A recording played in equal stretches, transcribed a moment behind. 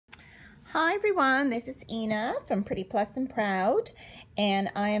Hi everyone, this is Ina from Pretty Plus and Proud,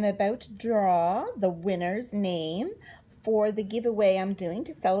 and I am about to draw the winner's name for the giveaway I'm doing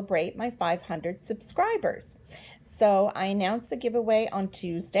to celebrate my 500 subscribers. So I announced the giveaway on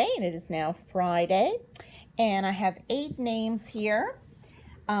Tuesday and it is now Friday, and I have 8 names here.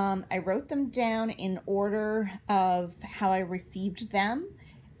 I wrote them down in order of how I received them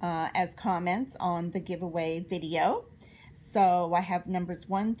as comments on the giveaway video. So I have numbers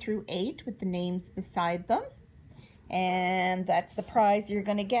 1 through 8 with the names beside them. And that's the prize you're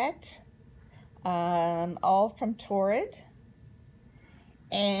going to get. All from Torrid.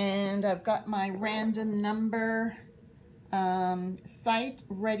 And I've got my random number site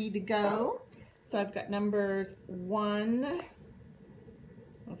ready to go. So I've got numbers 1. I don't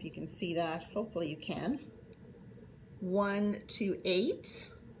know if you can see that. Hopefully you can. 1 to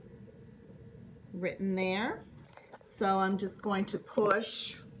 8 written there. So I'm just going to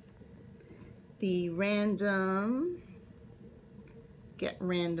push the random, get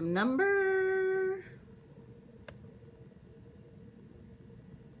random number.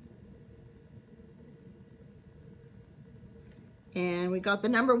 And we got the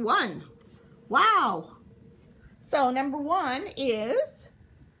number 1. Wow. So number 1 is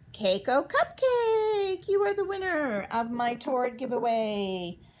Keiko Cupcake. You are the winner of my Torrid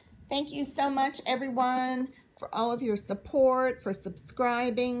giveaway. Thank you so much, everyone, for all of your support, for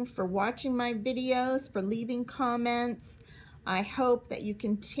subscribing, for watching my videos, for leaving comments. I hope that you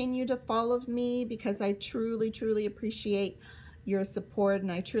continue to follow me because I truly, truly appreciate your support,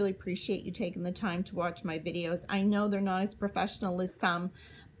 and I truly appreciate you taking the time to watch my videos. I know they're not as professional as some,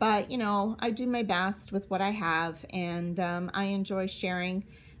 but you know, I do my best with what I have, and I enjoy sharing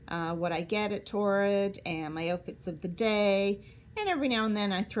what I get at Torrid and my outfits of the day. And every now and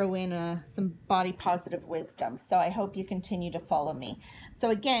then I throw in some body positive wisdom. So I hope you continue to follow me. So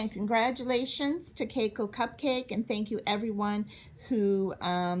again, congratulations to Keiko Cupcake, and thank you everyone who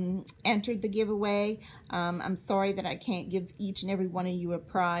entered the giveaway. I'm sorry that I can't give each and every one of you a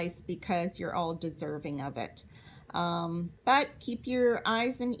prize because you're all deserving of it. But keep your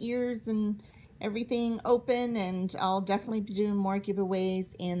eyes and ears and everything open, and I'll definitely be doing more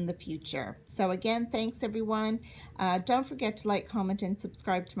giveaways in the future. So again, thanks everyone. Don't forget to like, comment, and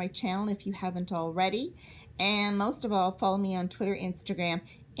subscribe to my channel if you haven't already. And most of all, follow me on Twitter, Instagram,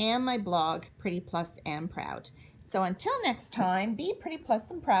 and my blog, Pretty Plus and Proud. So until next time, be pretty plus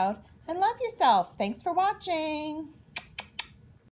and proud and love yourself. Thanks for watching.